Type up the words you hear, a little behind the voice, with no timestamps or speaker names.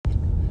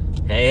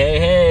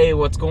Hey,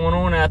 what's going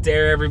on out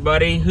there,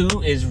 everybody?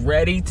 Who is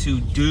ready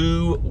to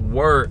do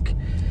work?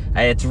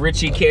 It's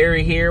Richie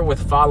Carey here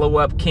with Follow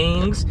Up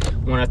Kings. I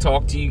want to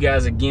talk to you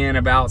guys again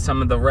about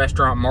some of the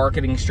restaurant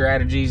marketing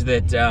strategies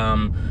that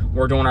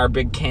we're doing our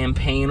big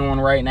campaign on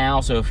right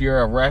now. So if you're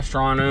a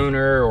restaurant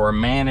owner or a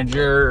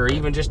manager or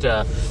even just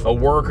a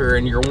worker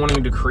and you're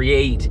wanting to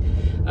create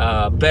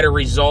better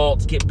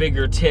results, get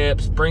bigger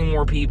tips, bring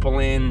more people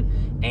in,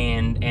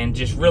 and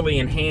just really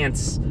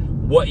enhance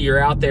what you're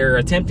out there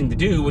attempting to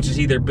do, which is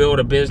either build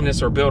a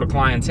business or build a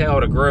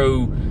clientele to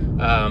grow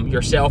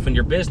yourself and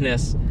your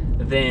business,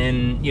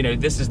 then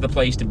this is the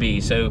place to be.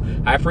 So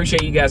I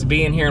appreciate you guys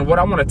being here. And what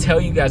I want to tell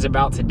you guys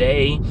about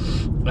today,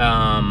 it's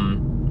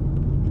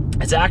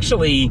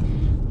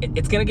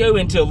going to go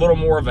into a little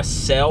more of a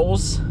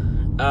sales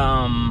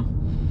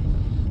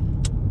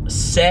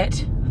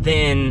set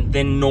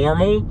than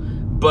normal.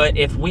 But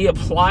if we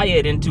apply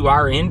it into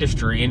our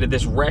industry, into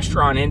this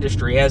restaurant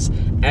industry as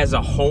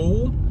a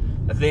whole,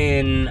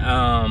 then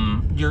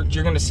you're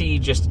going to see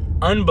just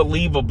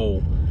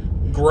unbelievable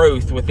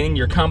growth within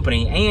your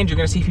company, and you're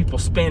going to see people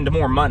spend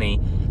more money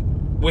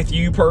with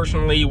you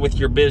personally, with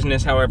your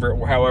business,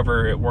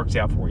 however it works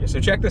out for you. So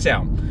check this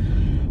out.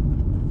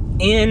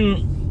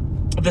 In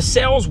the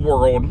sales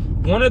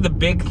world, one of the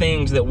big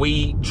things that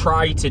we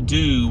try to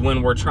do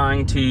when we're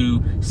trying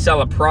to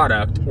sell a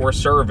product or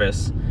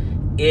service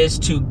is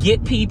to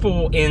get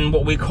people in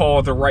what we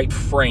call the right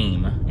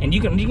frame. And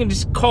you can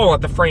just call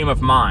it the frame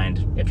of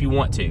mind if you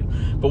want to,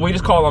 but we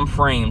just call them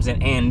frames.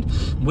 And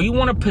we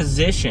want to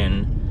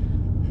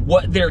position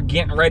what they're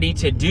getting ready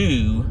to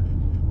do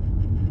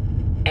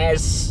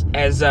as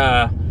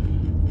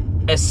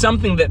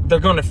something that they're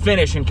going to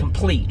finish and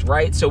complete,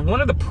 right? So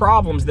one of the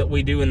problems that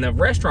we do in the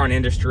restaurant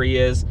industry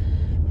is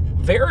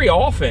very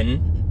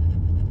often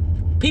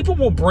people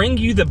will bring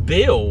you the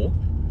bill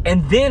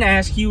and then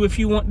ask you if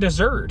you want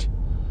dessert.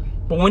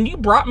 But when you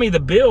brought me the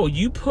bill,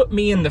 you put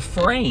me in the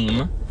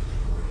frame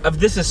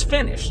of this is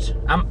finished.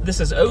 This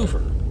is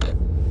over.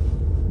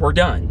 We're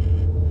done.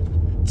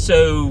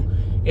 So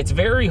it's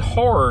very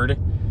hard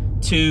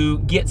to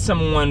get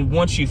someone,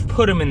 once you've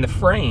put them in the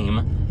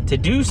frame, to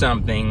do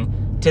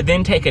something, to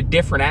then take a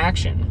different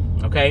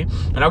action, okay?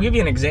 And I'll give you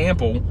an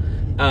example.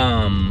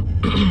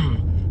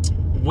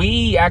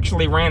 We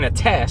actually ran a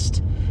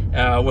test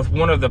with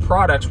one of the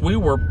products we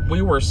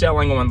were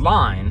selling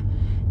online.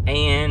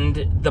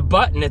 And the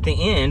button at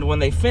the end, when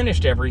they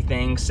finished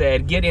everything,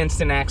 said get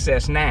instant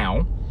access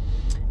now.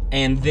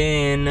 And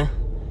then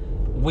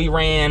we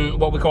ran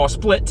what we call a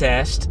split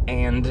test,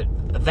 and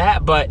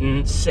that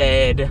button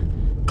said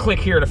click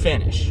here to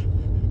finish.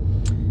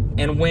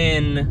 And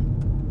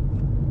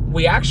when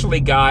we actually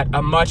got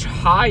a much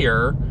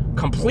higher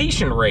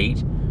completion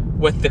rate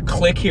with the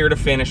click here to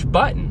finish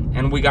button,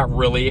 and we got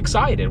really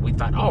excited. We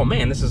thought, oh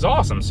man, this is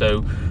awesome.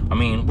 So I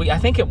mean, I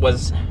think it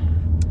was,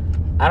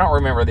 I don't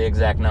remember the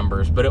exact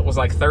numbers, but it was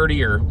like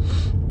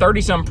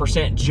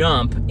 30%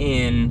 jump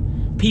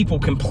in people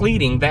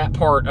completing that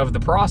part of the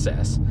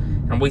process.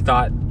 And we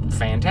thought,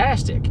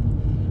 fantastic.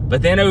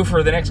 But then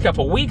over the next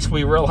couple of weeks,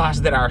 we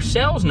realized that our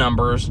sales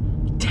numbers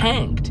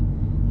tanked.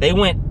 They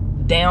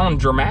went down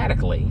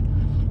dramatically.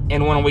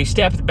 And when we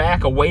stepped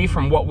back away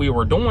from what we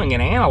were doing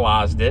and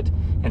analyzed it,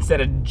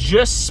 instead of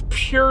just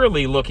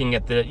purely looking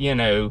at the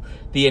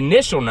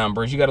initial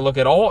numbers, you got to look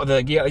at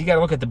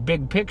the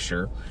big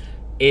picture.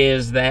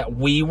 Is that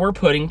we were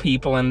putting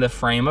people in the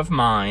frame of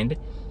mind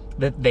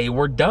that they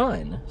were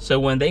done. So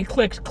when they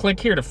click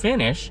here to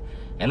finish,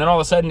 and then all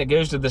of a sudden it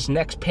goes to this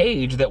next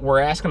page that we're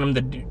asking them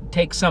to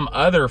take some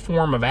other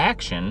form of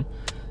action,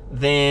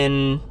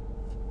 then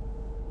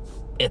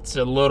it's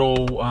a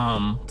little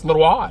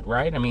odd,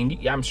 right? I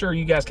mean, I'm sure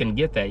you guys can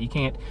get that. You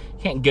can't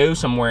go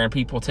somewhere and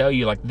people tell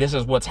you like this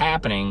is what's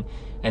happening,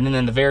 and then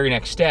in the very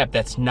next step,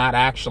 that's not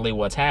actually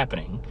what's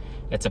happening.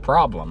 It's a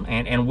problem,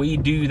 and we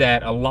do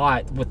that a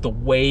lot with the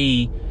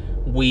way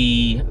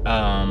we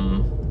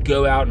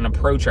go out and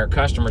approach our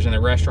customers in the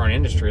restaurant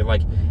industry.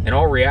 Like, in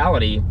all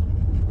reality,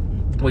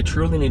 we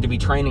truly need to be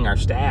training our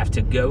staff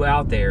to go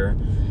out there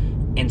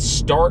and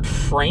start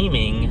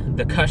framing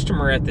the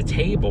customer at the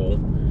table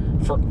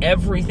for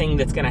everything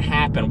that's going to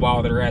happen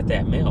while they're at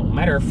that meal.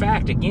 Matter of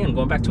fact, again,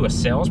 going back to a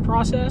sales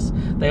process,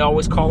 they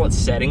always call it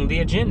setting the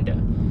agenda.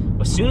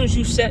 As soon as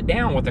you sit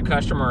down with a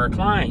customer or a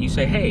client, you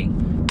say, hey,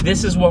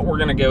 this is what we're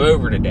going to go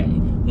over today.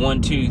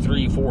 1, 2,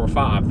 3, 4,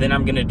 5. Then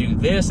I'm going to do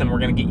this, and we're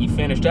going to get you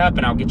finished up,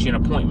 and I'll get you an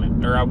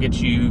appointment, or I'll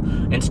get you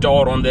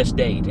installed on this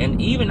date.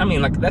 And even, I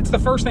mean, like, that's the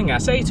first thing I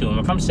say to them.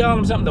 If I'm selling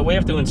them something that we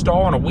have to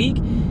install in a week,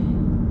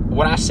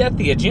 when I set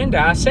the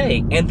agenda, I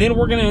say, and then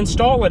we're going to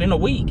install it in a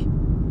week.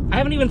 I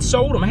haven't even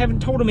sold them. I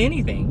haven't told them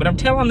anything, but I'm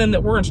telling them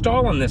that we're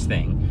installing this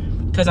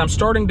thing because I'm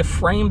starting to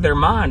frame their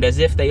mind as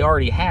if they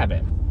already have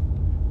it.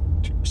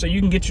 So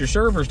you can get your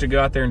servers to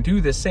go out there and do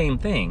the same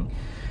thing.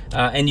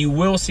 And you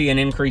will see an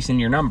increase in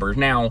your numbers.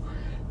 Now,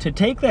 to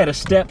take that a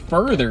step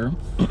further,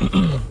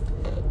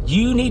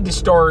 you need to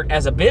start,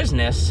 as a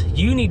business,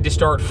 you need to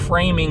start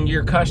framing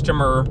your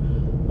customer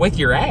with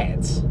your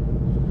ads.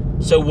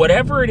 So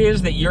whatever it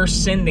is that you're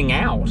sending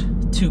out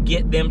to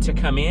get them to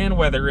come in,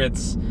 whether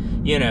it's,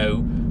 you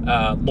know,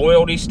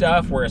 loyalty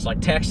stuff where it's like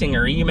texting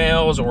or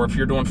emails, or if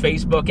you're doing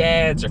Facebook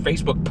ads or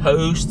Facebook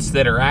posts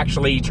that are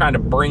actually trying to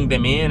bring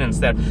them in and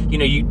stuff. You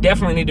know, you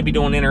definitely need to be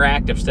doing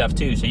interactive stuff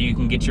too, so you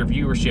can get your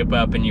viewership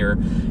up and your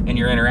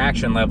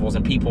interaction levels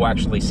and people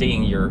actually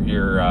seeing your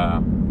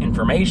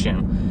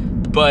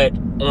information. But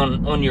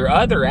on your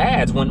other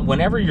ads,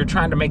 whenever you're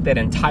trying to make that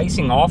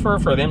enticing offer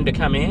for them to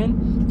come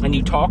in and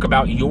you talk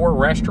about your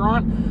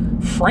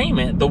restaurant, frame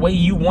it the way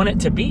you want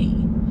it to be.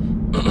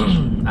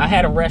 I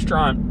had a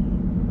restaurant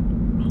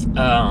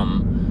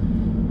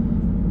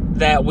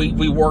that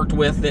we worked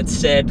with that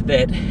said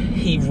that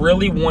he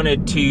really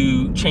wanted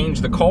to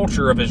change the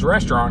culture of his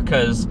restaurant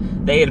because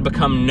they had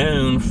become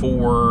known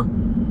for,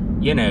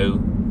 you know,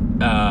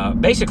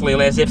 basically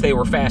as if they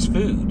were fast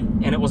food.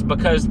 And it was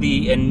because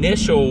the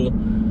initial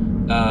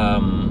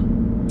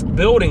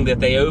building that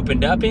they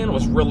opened up in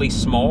was really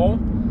small.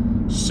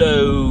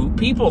 So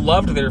people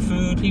loved their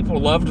food, people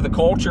loved the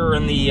culture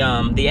and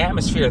the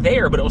atmosphere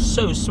there, but it was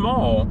so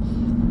small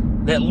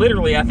that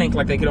literally I think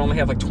like they could only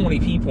have like 20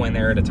 people in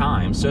there at a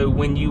time. So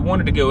when you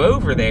wanted to go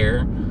over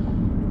there,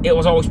 it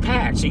was always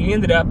packed. So you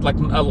ended up like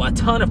a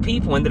ton of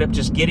people ended up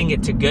just getting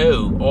it to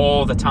go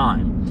all the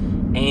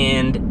time.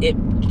 And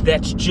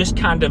that's just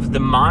kind of the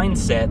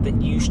mindset that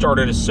you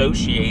started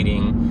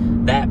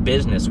associating that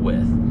business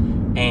with.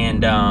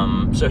 And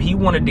so he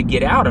wanted to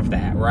get out of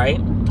that,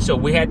 right? So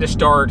we had to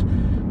start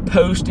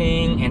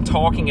posting and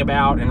talking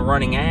about and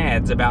running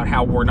ads about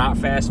how we're not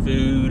fast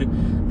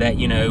food, that,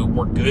 you know,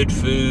 we're good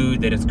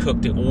food, that it's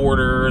cooked to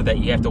order, that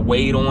you have to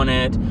wait on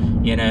it,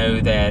 you know,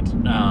 that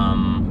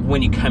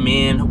when you come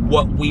in,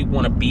 what we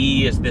want to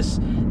be is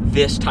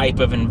this type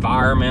of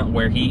environment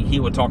where he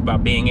would talk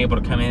about being able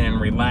to come in and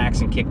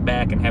relax and kick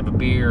back and have a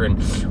beer and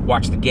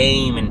watch the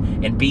game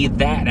and be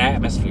that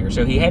atmosphere.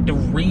 So he had to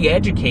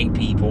re-educate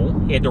people.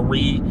 He had to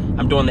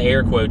I'm doing the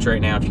air quotes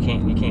right now if you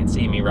can't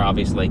see me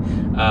obviously.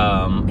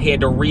 He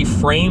had to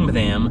reframe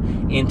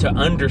them into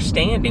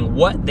understanding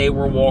what they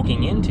were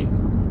walking into.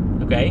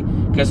 Okay,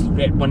 because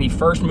when he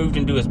first moved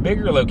into his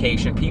bigger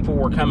location, people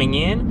were coming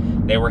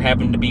in, they were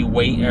having to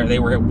they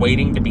were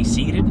waiting to be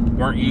seated,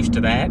 weren't used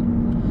to that.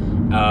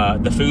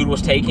 The food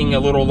was taking a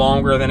little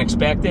longer than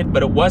expected,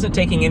 but it wasn't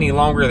taking any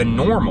longer than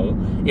normal.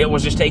 It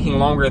was just taking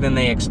longer than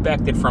they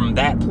expected from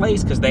that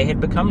place because they had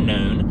become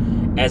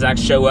known as I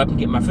show up and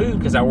get my food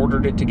because I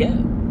ordered it to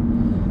go.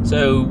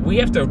 So we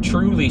have to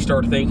truly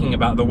start thinking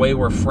about the way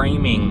we're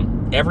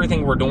framing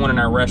everything we're doing in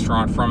our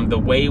restaurant, from the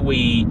way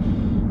we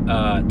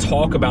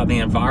talk about the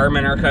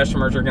environment our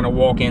customers are going to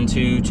walk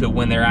into, to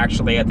when they're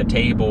actually at the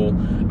table,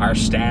 our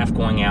staff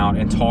going out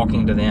and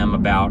talking to them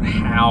about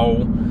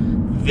how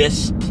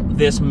this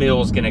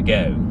meal is going to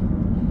go.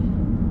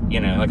 You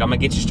know, like I'm going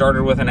to get you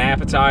started with an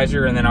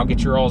appetizer, and then I'll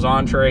get your all's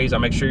entrees. I'll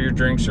make sure your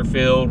drinks are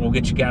filled. We'll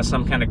get you guys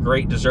some kind of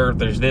great dessert.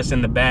 There's this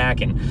in the back,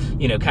 and,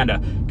 you know, kind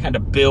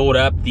of build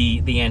up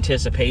the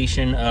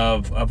anticipation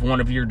of one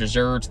of your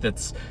desserts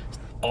that's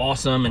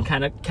awesome, and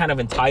kind of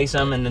entice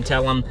them, and then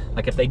tell them,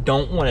 like, if they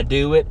don't want to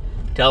do it,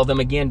 tell them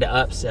again to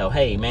upsell.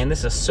 Hey man,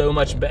 this is so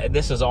much better.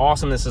 This is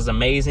awesome. This is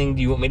amazing.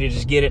 Do you want me to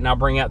just get it and I'll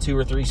bring out 2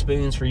 or 3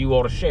 spoons for you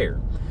all to share?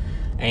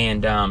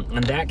 And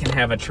that can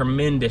have a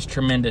tremendous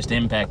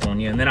impact on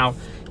you. And then I'll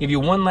give you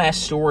one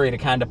last story to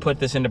kind of put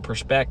this into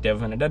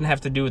perspective, and it doesn't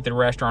have to do with the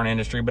restaurant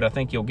industry, but I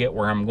think you'll get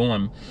where I'm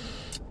going.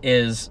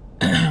 Is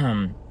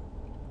I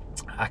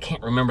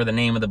can't remember the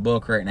name of the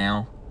book right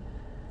now.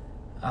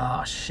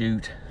 Oh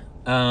shoot.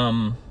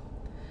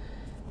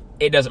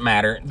 It doesn't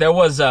matter. There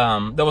was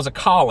a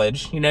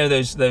college, you know,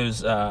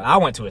 those I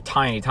went to a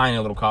tiny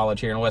little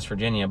college here in West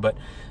Virginia, but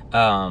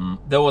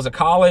there was a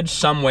college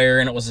somewhere,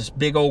 and it was this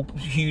big old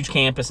huge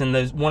campus,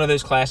 and one of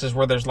those classes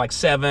where there's like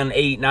 700,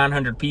 800,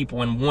 900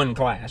 people in one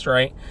class,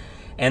 right?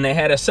 And they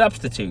had a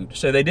substitute,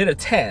 so they did a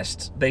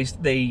test. They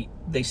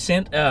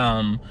sent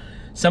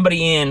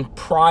somebody in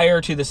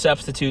prior to the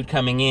substitute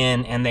coming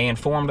in, and they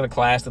informed the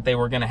class that they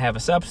were going to have a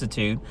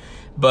substitute,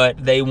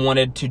 but they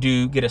wanted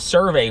to get a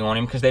survey on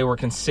him because they were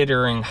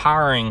considering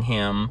hiring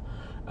him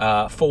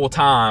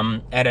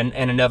full-time at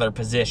another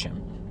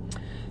position.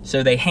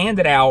 So they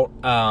handed out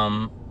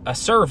a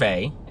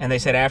survey, and they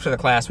said, after the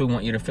class, we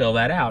want you to fill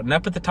that out. And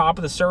up at the top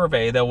of the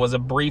survey, there was a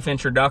brief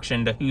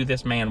introduction to who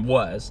this man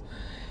was.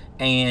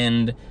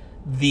 And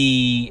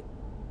the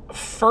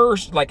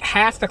first, like,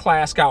 half the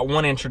class got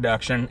one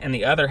introduction, and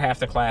the other half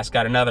the class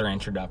got another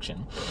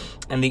introduction.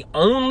 And the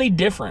only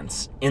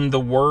difference in the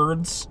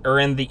words, or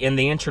in the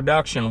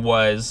introduction,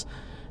 was,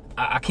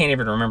 I can't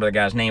even remember the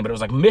guy's name, but it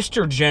was like,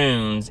 Mr.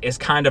 Jones is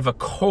kind of a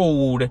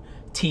cold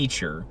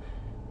teacher,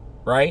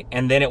 right?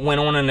 And then it went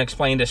on and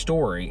explained a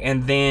story.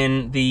 And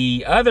then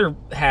the other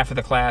half of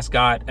the class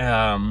got,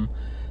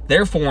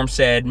 their form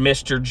said,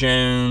 Mr.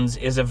 Jones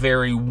is a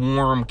very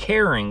warm,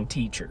 caring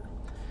teacher.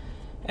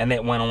 And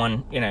it went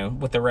on, you know,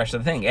 with the rest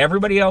of the thing.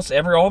 Everybody else,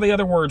 all the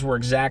other words were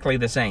exactly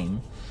the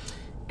same.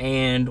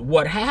 And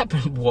what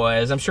happened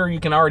was, I'm sure you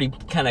can already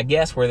kind of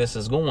guess where this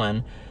is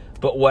going,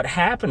 but what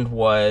happened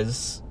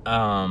was,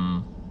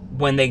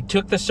 when they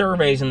took the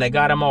surveys and they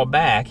got them all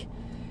back,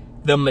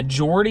 the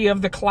majority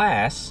of the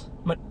class,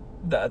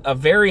 a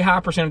very high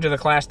percentage of the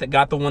class that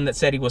got the one that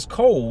said he was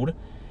cold,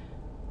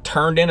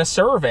 turned in a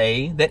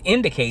survey that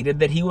indicated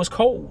that he was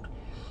cold,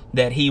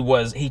 that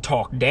he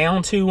talked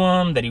down to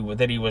him, that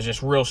he was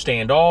just real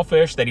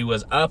standoffish, that he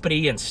was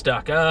uppity and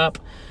stuck up,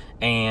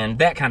 and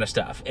that kind of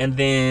stuff. And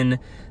then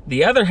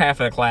the other half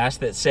of the class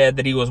that said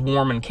that he was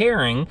warm and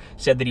caring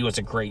said that he was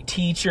a great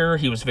teacher,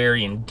 he was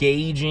very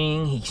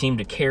engaging, he seemed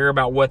to care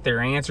about what their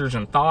answers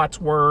and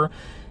thoughts were.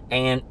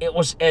 And it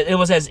was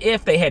as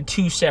if they had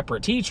two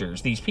separate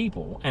teachers, these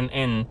people.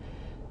 And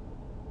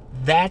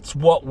that's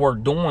what we're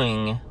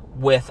doing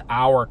with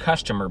our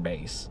customer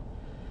base.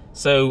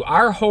 So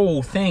our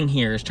whole thing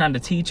here is trying to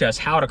teach us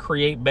how to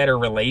create better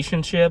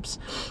relationships,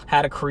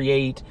 how to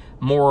create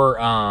more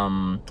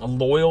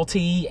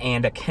loyalty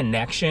and a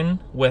connection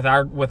with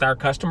our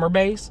customer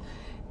base,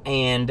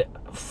 and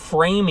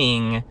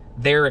framing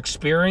their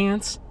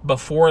experience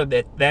before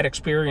that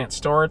experience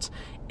starts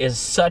is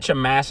such a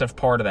massive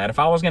part of that. If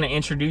I was going to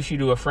introduce you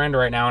to a friend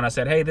right now and I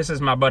said, hey, this is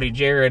my buddy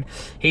Jared,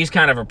 he's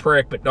kind of a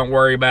prick, but don't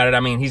worry about it. I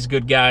mean, he's a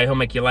good guy. He'll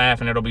make you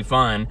laugh and it'll be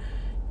fun.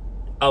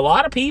 A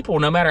lot of people,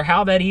 no matter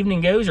how that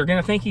evening goes, are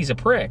going to think he's a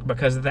prick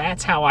because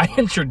that's how I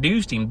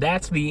introduced him.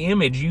 That's the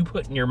image you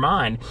put in your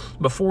mind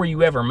before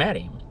you ever met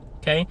him.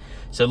 Okay?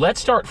 So let's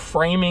start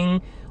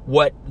framing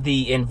what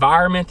the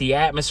environment, the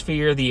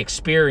atmosphere, the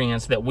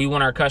experience that we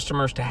want our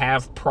customers to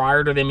have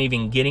prior to them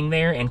even getting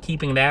there, and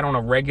keeping that on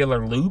a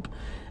regular loop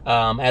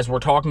as we're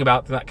talking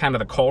about that kind of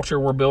the culture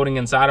we're building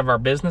inside of our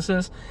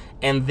businesses.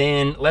 And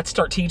then let's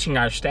start teaching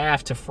our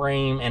staff to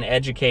frame and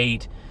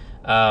educate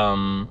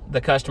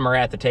the customer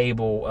at the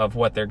table of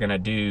what they're going to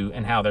do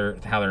and how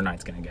their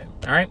night's going to go.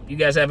 All right, you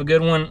guys have a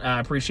good one. I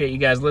appreciate you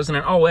guys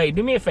listening. Oh, hey,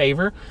 do me a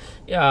favor.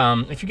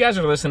 If you guys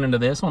are listening to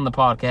this on the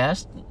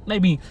podcast,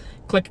 maybe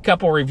click a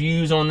couple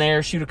reviews on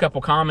there, shoot a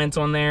couple comments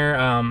on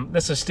there.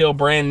 This is still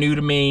brand new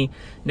to me.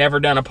 Never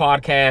done a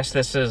podcast.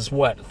 This is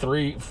what,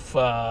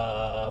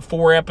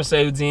 4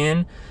 episodes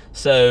in.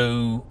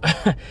 So,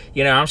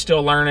 I'm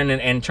still learning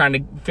and trying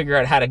to figure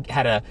out how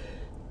to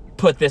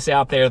put this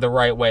out there the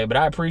right way. But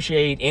I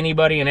appreciate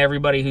anybody and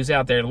everybody who's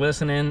out there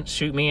listening.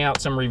 Shoot me out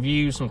some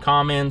reviews, some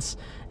comments,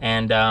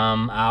 and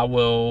I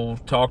will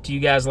talk to you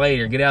guys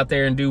later. Get out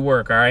there and do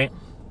work, all right?